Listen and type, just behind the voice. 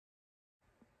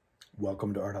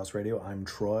Welcome to ArtHouse Radio. I'm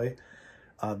Troy.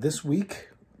 This week,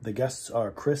 the guests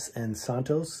are Chris and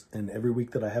Santos, and every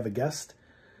week that I have a guest,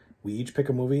 we each pick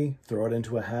a movie, throw it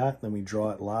into a hat, then we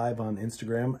draw it live on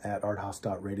Instagram at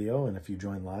arthouse.radio, and if you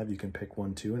join live, you can pick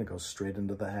one too, and it goes straight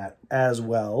into the hat as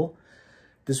well.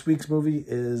 This week's movie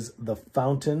is The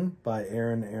Fountain by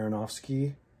Aaron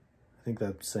Aronofsky. I think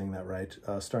that's saying that right.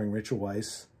 Starring Rachel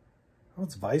Weisz. Oh,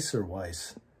 it's Weisz or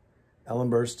Weiss. Ellen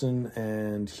Burstyn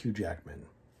and Hugh Jackman.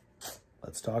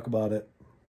 Let's talk about it.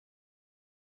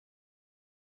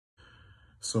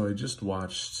 So I just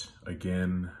watched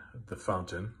again The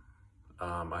Fountain.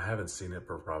 I haven't seen it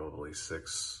for probably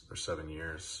 6 or 7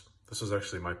 years. This was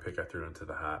actually my pick. I threw it into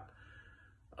the hat.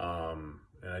 And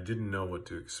I didn't know what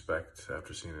to expect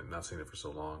after seeing it, not seeing it for so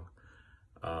long.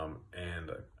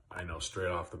 And I know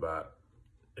straight off the bat,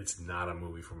 it's not a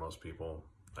movie for most people.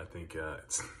 I think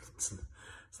it's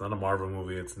not a Marvel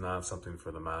movie. It's not something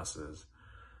for the masses.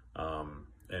 And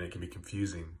it can be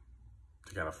confusing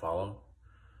to kind of follow.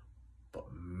 But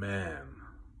man,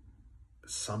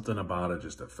 something about it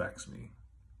just affects me.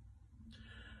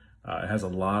 It has a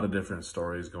lot of different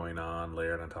stories going on,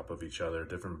 layered on top of each other,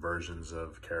 different versions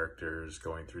of characters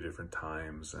going through different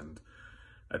times. And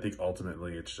I think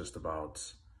ultimately it's just about,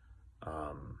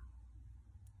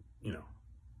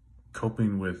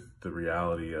 coping with the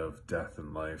reality of death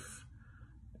and life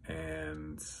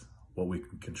and what we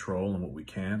can control and what we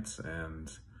can't, and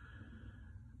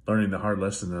learning the hard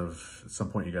lesson of at some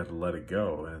point you got to let it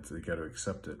go and you got to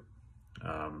accept it.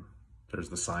 There's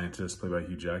the scientist played by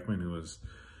Hugh Jackman who was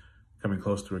coming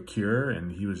close to a cure,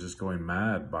 and he was just going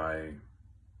mad by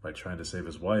trying to save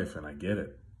his wife, and I get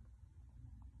it.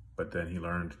 But then he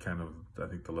learned kind of, I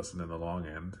think, the lesson in the long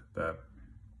end that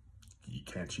you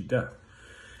can't cheat death.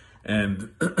 And,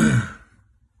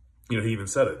 he even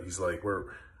said it. He's like,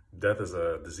 death is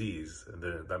a disease, and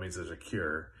that means there's a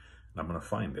cure, and I'm going to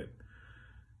find it.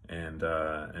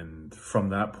 And from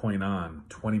that point on,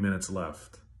 20 minutes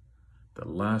left. The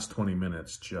last 20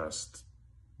 minutes just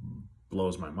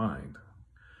blows my mind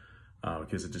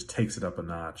because it just takes it up a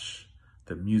notch.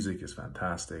 The music is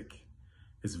fantastic.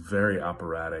 It's very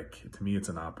operatic. To me, it's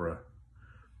an opera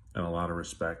in a lot of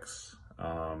respects.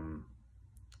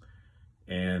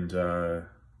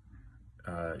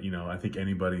 I think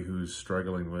anybody who's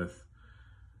struggling with,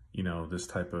 this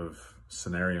type of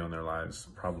scenario in their lives,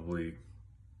 probably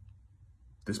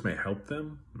this may help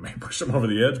them, it may push them over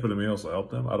the edge, but it may also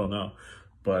help them. I don't know.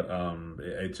 But I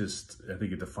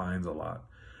think it defines a lot.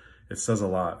 It says a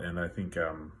lot. And I think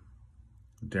Darren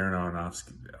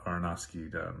Aronofsky,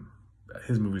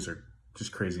 his movies are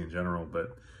just crazy in general,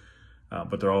 but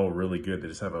they're all really good. They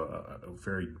just have a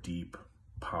very deep,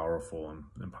 powerful, and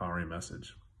empowering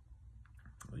message,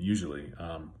 usually,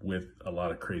 with a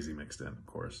lot of crazy mixed in, of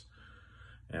course.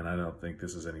 And I don't think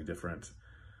this is any different.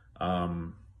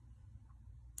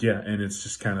 Yeah, and it's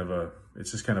just kind of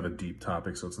a deep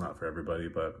topic, so it's not for everybody,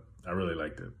 but I really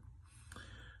liked it.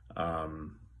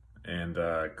 And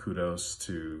kudos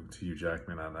to Hugh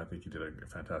Jackman. I think he did a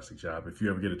fantastic job. If you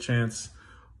ever get a chance,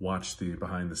 watch the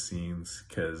behind the scenes,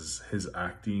 because his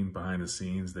acting behind the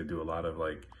scenes, they do a lot of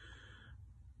like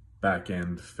back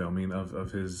end filming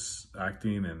of his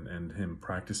acting and him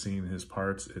practicing his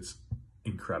parts. It's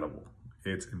incredible.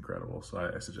 It's incredible. So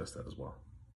I suggest that as well.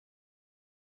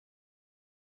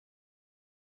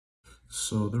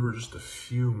 So there were just a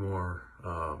few more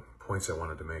points I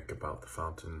wanted to make about The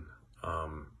Fountain.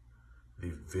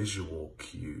 The visual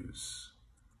cues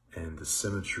and the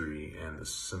symmetry and the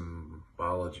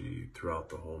symbology throughout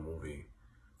the whole movie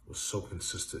was so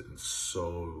consistent and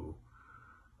so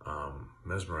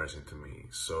mesmerizing to me.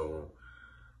 So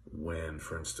when,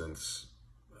 for instance,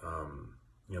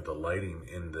 the lighting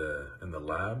in the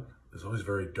lab is always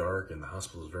very dark, and the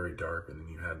hospital is very dark, and then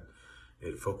you had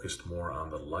it focused more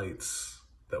on the lights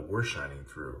that were shining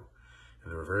through,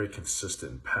 and they were very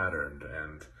consistent and patterned,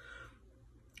 and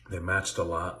they matched a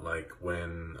lot. Like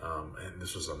when, and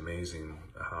this was amazing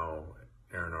how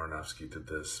Aaron Aronofsky did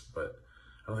this, but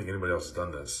I don't think anybody else has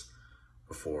done this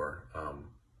before.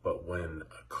 But when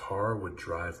a car would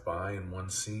drive by in one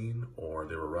scene, or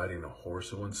they were riding a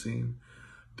horse in one scene,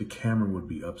 the camera would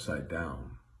be upside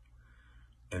down,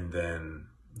 and then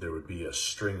there would be a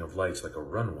string of lights like a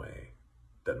runway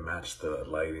that matched the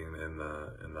lighting in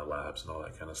the labs and all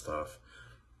that kind of stuff.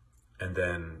 And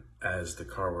then as the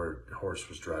horse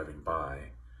was driving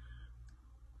by,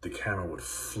 the camera would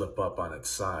flip up on its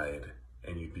side,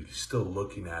 and you'd be still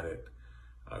looking at it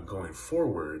going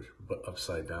forward, but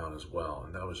upside down as well.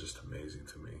 And that was just amazing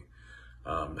to me.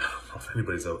 I don't know if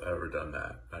anybody's ever done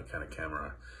that kind of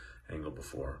camera angle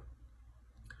before.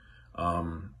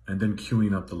 And then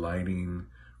queuing up the lighting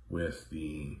with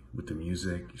the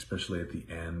music, especially at the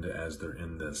end as they're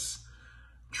in this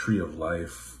tree of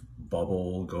life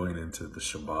bubble going into the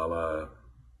Shambhala,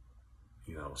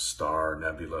 star,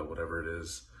 nebula, whatever it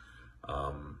is.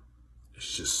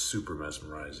 It's just super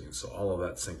mesmerizing. So all of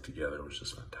that synced together was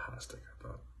just fantastic, I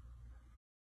thought.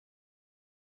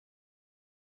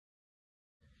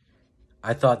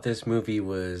 I thought this movie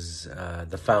was,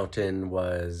 The Fountain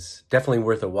was definitely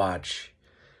worth a watch.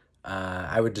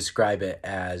 I would describe it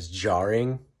as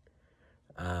jarring.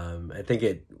 I think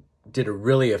it did a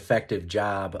really effective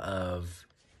job of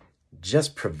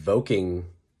just provoking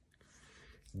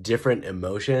different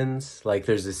emotions. Like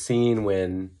there's a scene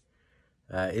when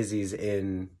Izzy's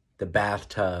in the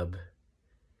bathtub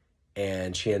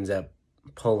and she ends up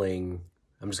pulling,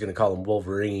 I'm just going to call him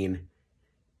Wolverine,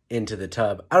 into the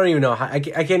tub. I don't even know how, I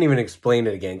can't even explain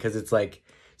it again because it's like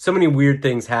so many weird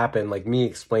things happen. Like me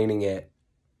explaining it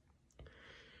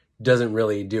doesn't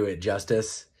really do it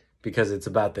justice because it's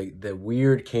about the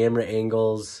weird camera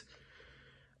angles,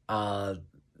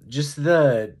 just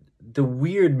the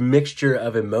weird mixture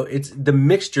of it's the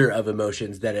mixture of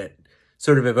emotions that it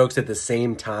sort of evokes at the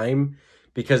same time,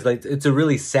 because like it's a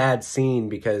really sad scene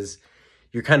because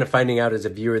you're kind of finding out as a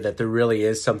viewer that there really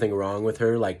is something wrong with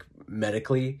her, like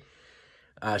medically.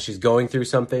 She's going through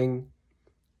something.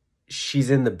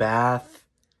 She's in the bath.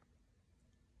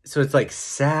 So it's like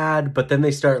sad, but then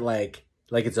they start like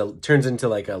turns into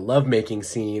like a lovemaking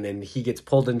scene and he gets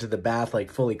pulled into the bath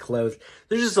like fully clothed.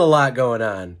 There's just a lot going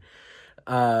on.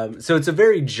 So it's a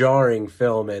very jarring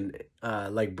film, and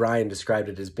like Brian described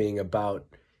it as being about,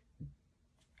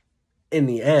 in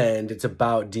the end, it's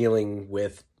about dealing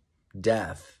with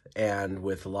death and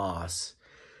with loss.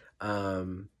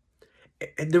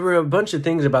 There were a bunch of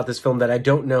things about this film that I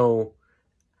don't know.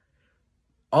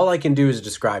 All I can do is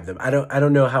describe them. I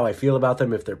don't know how I feel about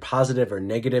them, if they're positive or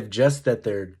negative, just that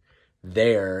they're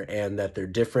there and that they're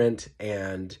different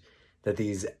and that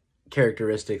these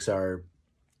characteristics are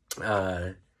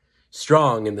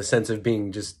strong in the sense of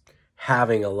being just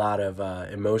having a lot of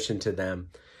emotion to them.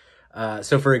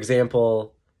 So for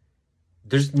example,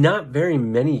 there's not very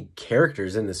many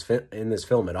characters in this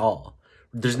film at all.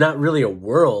 There's not really a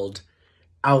world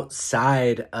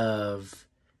outside of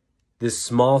this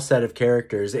small set of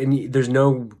characters, and there's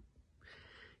no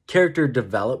character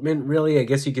development really. I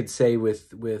guess you could say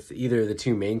with either of the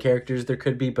two main characters there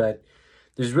could be, but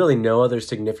there's really no other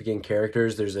significant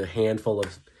characters. There's a handful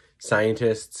of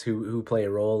scientists who play a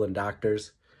role, and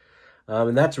doctors,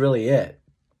 and that's really it.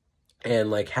 And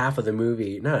like half of the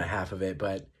movie, not half of it,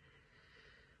 but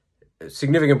a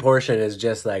significant portion is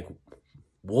just like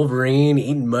Wolverine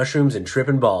eating mushrooms and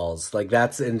tripping balls. Like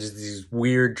that's, and just these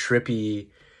weird trippy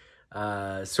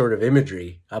sort of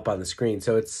imagery up on the screen.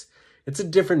 So it's a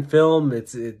different film.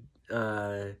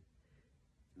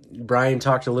 Brian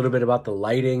talked a little bit about the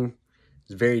lighting.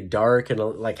 It's very dark, and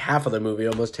like half of the movie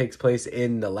almost takes place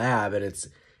in the lab, and it's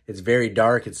very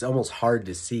dark. It's almost hard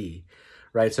to see,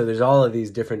 right? So there's all of these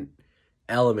different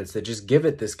elements that just give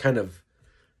it this kind of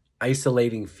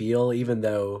isolating feel, even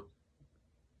though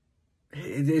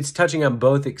it's touching on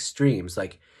both extremes,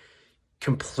 like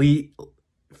complete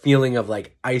feeling of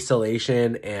like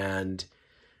isolation and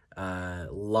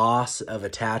loss of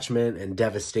attachment and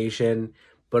devastation,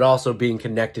 but also being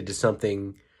connected to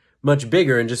something much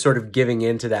bigger and just sort of giving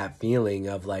into that feeling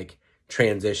of like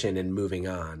transition and moving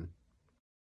on.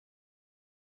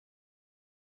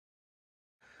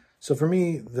 So for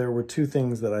me, there were two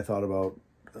things that I thought about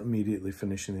immediately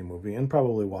finishing the movie and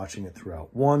probably watching it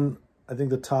throughout. One, I think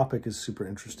the topic is super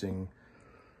interesting.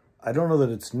 I don't know that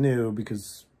it's new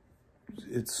because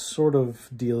it's sort of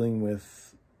dealing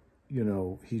with,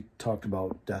 he talked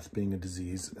about death being a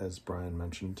disease, as Brian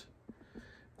mentioned.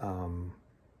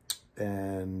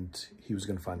 And he was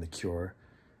going to find the cure.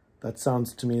 That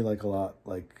sounds to me like a lot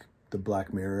like the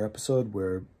Black Mirror episode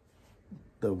where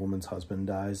the woman's husband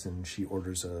dies and she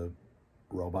orders a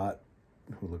robot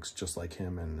who looks just like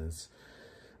him, and his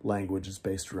language is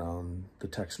based around the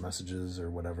text messages or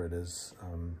whatever it is.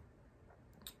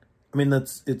 I mean,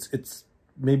 it's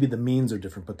maybe the means are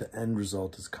different, but the end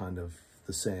result is kind of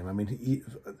the same. I mean,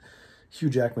 Hugh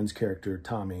Jackman's character,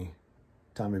 Tommy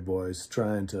Boy, is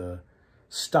trying to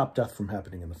stop death from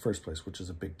happening in the first place, which is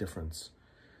a big difference.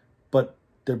 But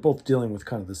they're both dealing with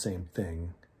kind of the same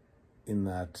thing in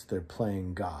that they're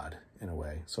playing God in a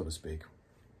way, so to speak.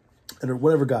 And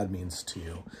whatever God means to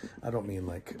you. I don't mean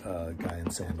like a guy in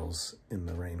sandals in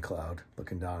the rain cloud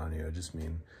looking down on you. I just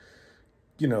mean,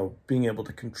 being able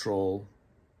to control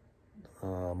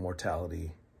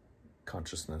mortality,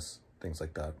 consciousness, things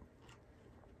like that,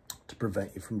 to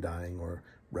prevent you from dying or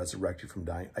resurrect you from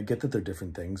dying. I get that they're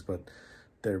different things, but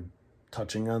they're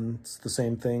touching on the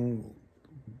same thing,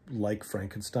 like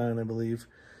Frankenstein, I believe.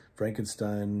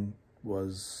 Frankenstein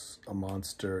was a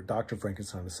monster. Dr.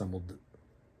 Frankenstein assembled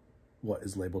what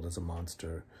is labeled as a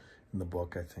monster in the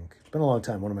book, I think. It's been a long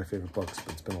time, one of my favorite books,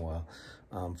 but it's been a while.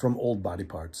 From old body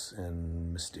parts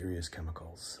and mysterious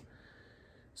chemicals.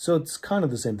 So it's kind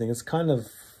of the same thing. It's kind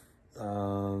of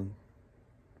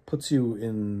puts you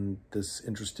in this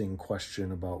interesting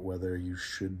question about whether you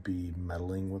should be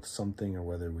meddling with something or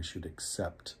whether we should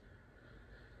accept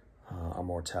our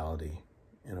mortality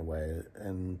in a way.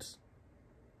 And,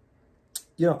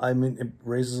 you know, I mean, it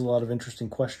raises a lot of interesting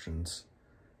questions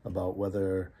about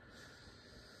whether,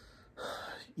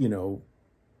 you know,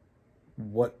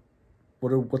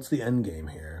 what's the end game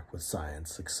here with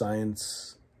science? Like,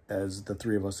 science, as the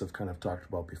three of us have kind of talked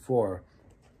about before,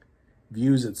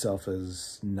 views itself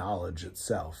as knowledge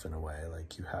itself in a way.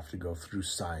 Like, you have to go through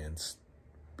science,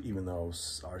 even though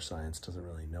our science doesn't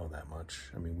really know that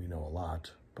much. I mean, we know a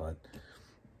lot, but,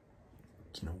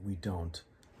 you know, we don't.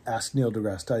 Ask Neil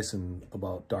deGrasse Tyson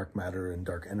about dark matter and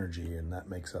dark energy, and that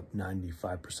makes up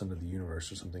 95% of the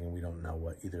universe or something, and we don't know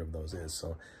what either of those is.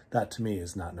 So that, to me,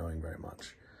 is not knowing very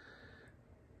much.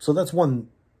 So that's one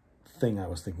thing I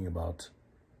was thinking about.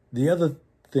 The other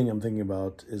thing I'm thinking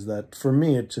about is that, for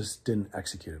me, it just didn't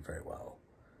execute it very well.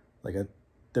 Like,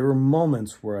 there were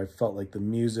moments where I felt like the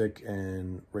music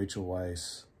and Rachel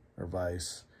Weisz, or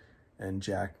Weisz, and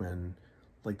Jackman,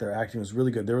 like, their acting was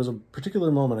really good. There was a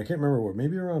particular moment, I can't remember where,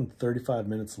 maybe around 35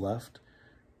 minutes left,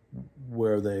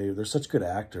 where they're such good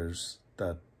actors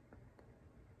that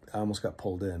I almost got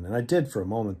pulled in. And I did for a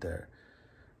moment there.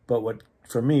 But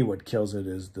for me, what kills it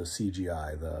is the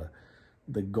CGI,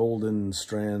 the golden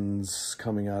strands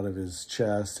coming out of his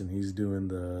chest, and he's doing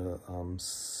the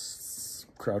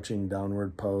crouching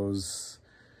downward pose,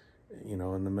 you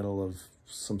know, in the middle of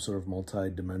some sort of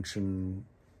interdimension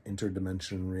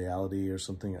reality or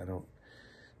something.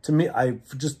 To me,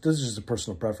 this is just a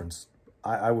personal preference.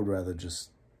 I would rather just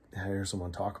hear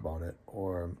someone talk about it,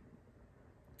 or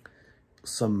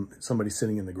somebody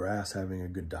sitting in the grass having a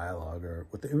good dialogue, or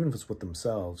even if it's with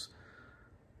themselves.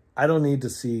 I don't need to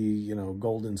see, you know,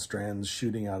 golden strands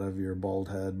shooting out of your bald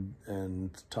head and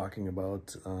talking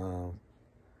about,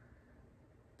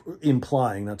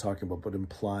 implying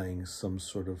some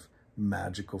sort of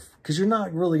magical, because you're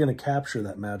not really going to capture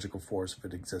that magical force if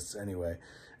it exists anyway.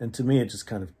 And to me, it just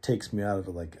kind of takes me out of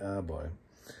it, like, oh boy,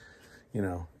 you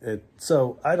know, it's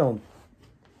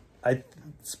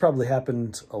probably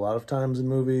happened a lot of times in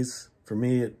movies. For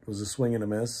me, it was a swing and a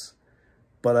miss,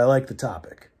 but I like the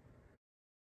topic.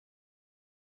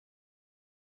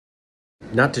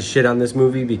 Not to shit on this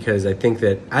movie, because I think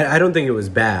that I don't think it was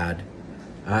bad.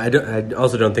 I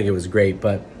also don't think it was great,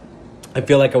 but I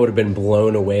feel like I would have been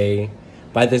blown away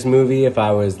by this movie if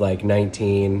I was like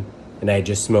 19 and I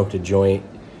just smoked a joint.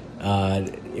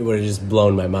 It would have just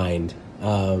blown my mind.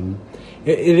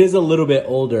 It is a little bit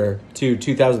older, to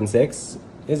 2006,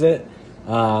 is it?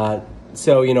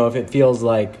 So, you know, if it feels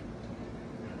like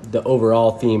the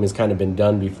overall theme has kind of been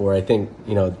done before, I think,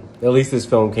 you know, at least this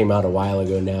film came out a while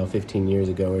ago now, 15 years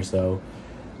ago or so.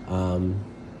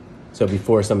 So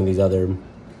before some of these other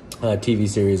TV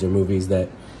series or movies that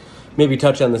maybe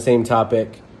touch on the same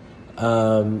topic.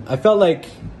 I felt like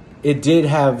it did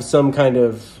have some kind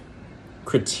of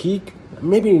critique.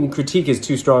 Maybe critique is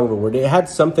too strong of a word. It had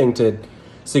something to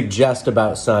suggest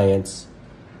about science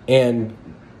and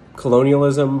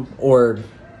colonialism, or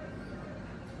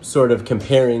sort of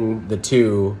comparing the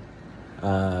two,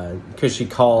 because she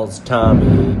calls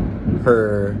Tommy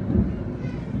her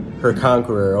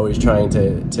conqueror, always trying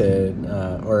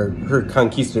or her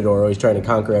conquistador, always trying to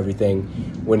conquer everything,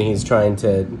 when he's trying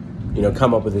to, you know,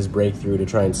 come up with his breakthrough to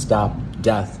try and stop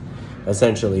death,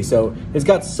 essentially. So it's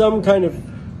got some kind of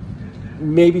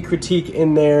maybe critique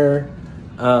in there,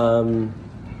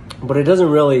 but it doesn't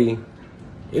really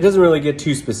get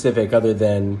too specific, other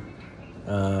than,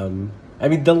 I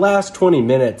mean, the last 20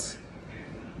 minutes,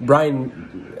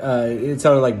 Brian, it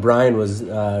sounded like Brian was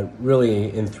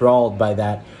really enthralled by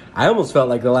that. I almost felt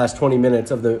like the last 20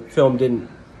 minutes of the film didn't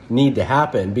need to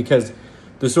happen, because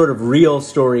the sort of real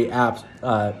story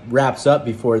wraps up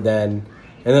before then,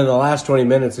 and then the last 20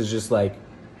 minutes is just like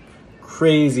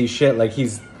crazy shit. Like,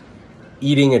 he's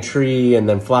eating a tree and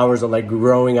then flowers are like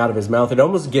growing out of his mouth. It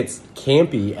almost gets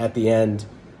campy at the end,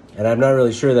 and I'm not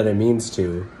really sure that it means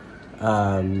to.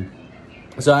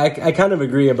 So I kind of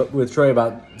agree with Troy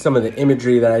about some of the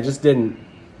imagery that I just didn't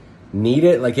need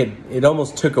it. Like, it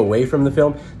almost took away from the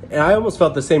film. And I almost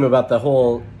felt the same about the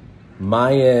whole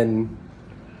Mayan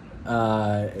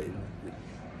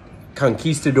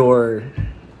conquistador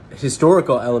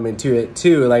historical element to it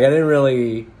too. Like I didn't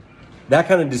really, that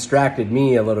kind of distracted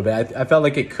me a little bit. I felt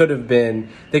like it could have been,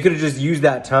 they could have just used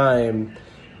that time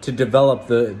to develop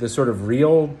the sort of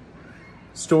real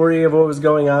story of what was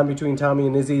going on between Tommy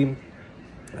and Izzy.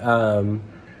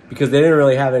 Because they didn't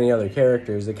really have any other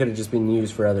characters. They could have just been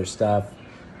used for other stuff.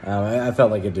 I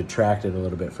felt like it detracted a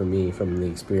little bit from me, from the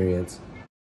experience.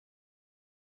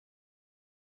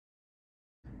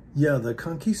 Yeah, the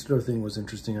conquistador thing was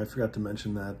interesting. I forgot to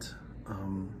mention that.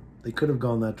 They could have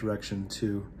gone that direction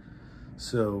too.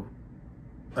 So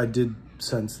I did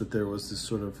sense that there was this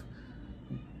sort of,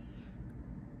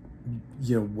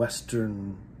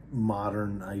 Western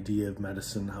modern idea of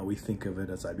medicine, how we think of it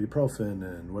as ibuprofen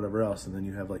and whatever else. And then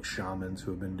you have like shamans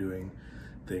who have been doing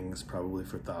things probably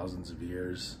for thousands of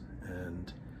years.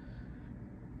 And,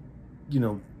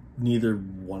 neither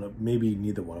one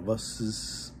of us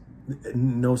is,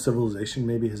 no civilization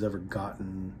maybe has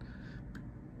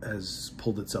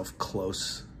pulled itself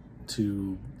close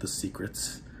to the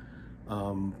secrets.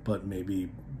 But maybe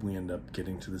we end up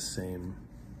getting to the same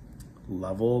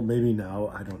level. Maybe now,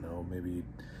 I don't know, maybe,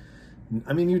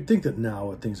 you'd think that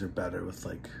now things are better with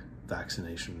like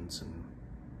vaccinations and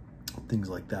things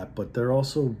like that, but they're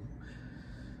also,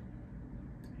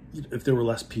 if there were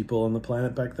less people on the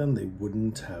planet back then, they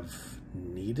wouldn't have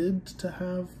needed to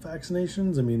have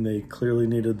vaccinations. They clearly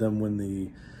needed them when the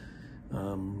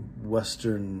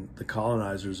the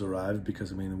colonizers arrived,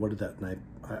 because what did that night,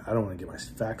 I don't want to get my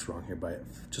facts wrong here, but I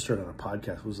just heard on a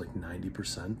podcast, it was like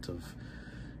 90% of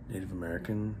Native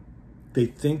American. They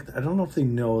think, I don't know if they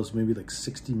know, it's maybe like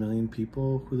 60 million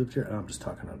people who lived here. I'm just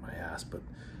talking out of my ass, but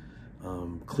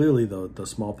clearly the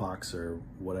smallpox or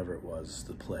whatever it was,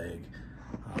 the plague,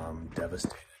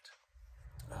 devastated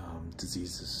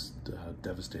diseases,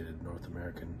 devastated North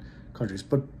American countries.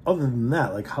 But other than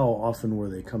that, like how often were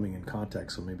they coming in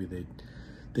contact? So maybe they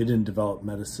didn't develop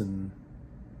medicine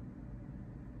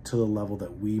to the level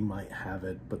that we might have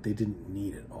it, but they didn't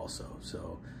need it also.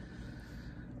 So,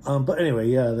 but anyway,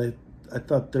 yeah, I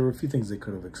thought there were a few things they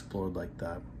could have explored like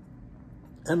that.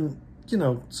 And,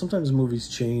 sometimes movies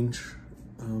change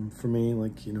for me.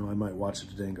 Like, I might watch it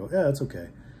today and go, yeah, it's okay,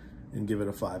 and give it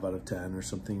a 5 out of 10 or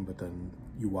something. But then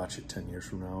you watch it 10 years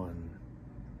from now and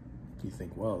you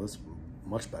think, well, this is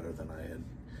much better than I had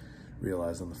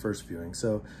realized on the first viewing.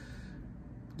 So,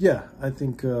 yeah, I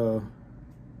think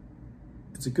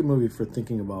it's a good movie for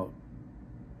thinking about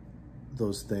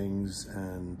those things.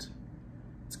 And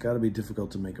it's got to be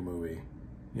difficult to make a movie.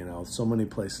 So many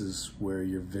places where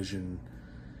your vision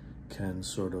can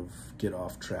sort of get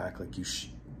off track. Like you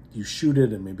shoot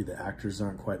it and maybe the actors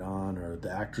aren't quite on, or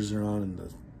the actors are on and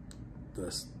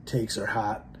the takes are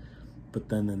hot, but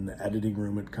then in the editing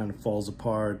room it kind of falls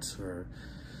apart, or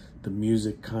the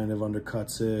music kind of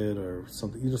undercuts it or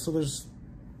something. So I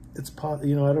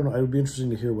don't know. It would be interesting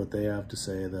to hear what they have to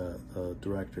say, the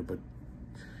director, but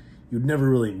you'd never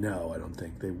really know. I don't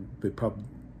think they probably,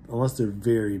 unless they're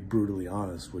very brutally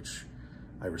honest, which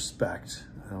I respect.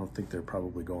 I don't think they're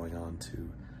probably going on to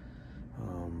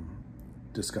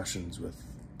discussions with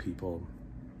people,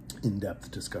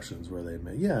 in-depth discussions where they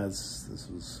may,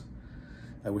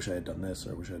 I wish I had done this,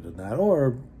 or I wish I had done that,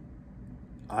 or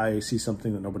I see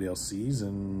something that nobody else sees,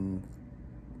 and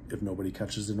if nobody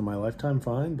catches it in my lifetime,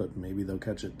 fine, but maybe they'll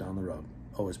catch it down the road.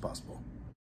 Always possible.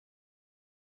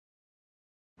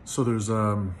 So there's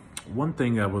one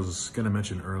thing I was going to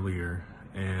mention earlier,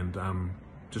 and I'm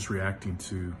just reacting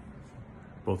to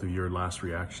both of your last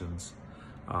reactions.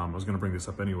 I was going to bring this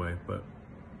up anyway, but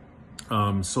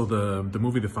so the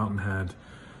movie The Fountain had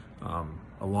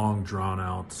a long drawn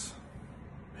out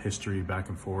history back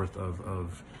and forth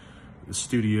of the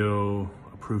studio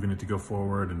approving it to go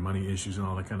forward and money issues and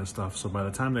all that kind of stuff. So by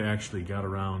the time they actually got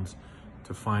around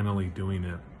to finally doing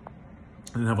it,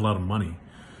 they didn't have a lot of money.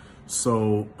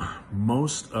 So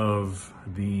most of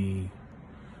the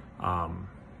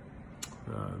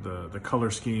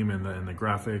color scheme and the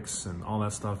graphics and all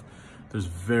that stuff, there's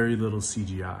very little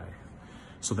CGI.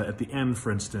 So that at the end,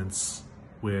 for instance,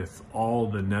 with all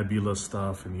the nebula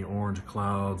stuff and the orange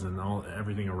clouds and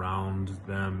everything around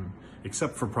them,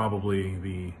 except for probably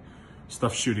the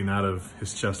stuff shooting out of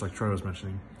his chest like Troy was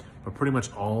mentioning, but pretty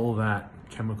much all that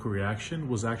chemical reaction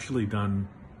was actually done.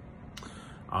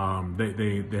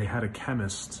 They had a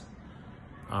chemist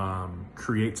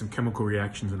create some chemical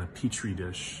reactions in a petri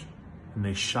dish, and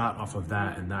they shot off of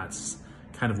that, and that's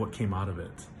kind of what came out of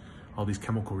it. All these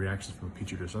chemical reactions from the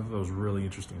petri dish. I thought that was a really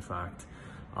interesting fact,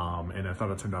 and I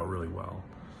thought it turned out really well.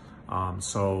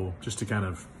 So just to kind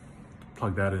of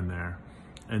plug that in there.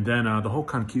 And then the whole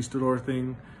conquistador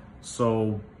thing.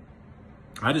 So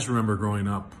I just remember growing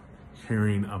up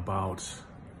hearing about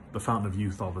the fountain of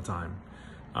youth all the time.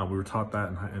 We were taught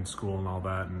that in school and all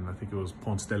that, and I think it was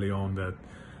Ponce de Leon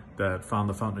that found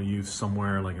the fountain of youth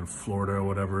somewhere like in Florida or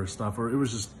whatever stuff, or it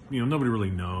was just, nobody really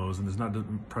knows,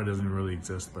 and probably doesn't really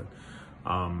exist, but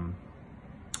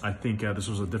I think this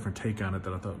was a different take on it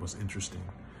that I thought was interesting.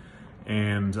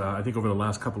 And I think over the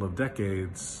last couple of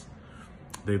decades,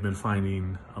 they've been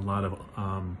finding a lot of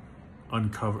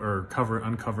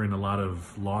uncovering a lot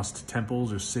of lost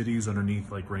temples or cities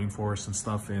underneath like rainforests and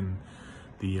stuff in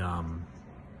the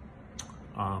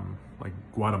like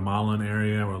Guatemalan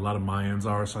area where a lot of Mayans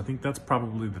are. So I think that's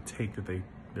probably the take that they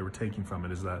were taking from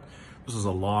it, is that this is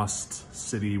a lost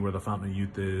city where the Fountain of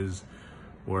Youth is,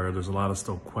 where there's a lot of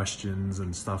still questions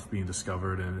and stuff being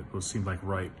discovered, and it seemed like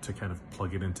ripe to kind of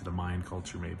plug it into the Mayan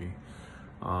culture maybe.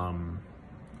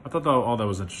 I thought all that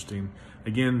was interesting.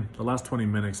 Again, the last 20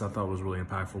 minutes I thought was really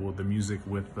impactful with the music,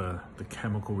 with the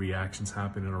chemical reactions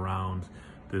happening around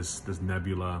this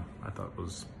nebula. I thought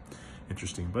was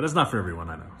interesting, but it's not for everyone,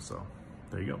 I know. So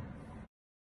there you go.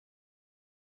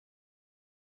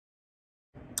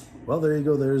 Well, there you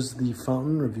go. There's The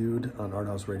Fountain, reviewed on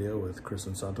ArtHouse Radio with Chris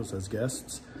and Santos as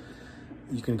guests.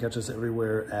 You can catch us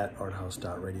everywhere at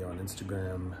arthouse.radio on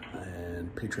Instagram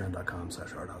and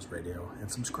patreon.com/arthouseradio.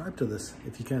 And subscribe to this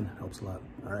if you can. It helps a lot.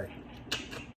 All right.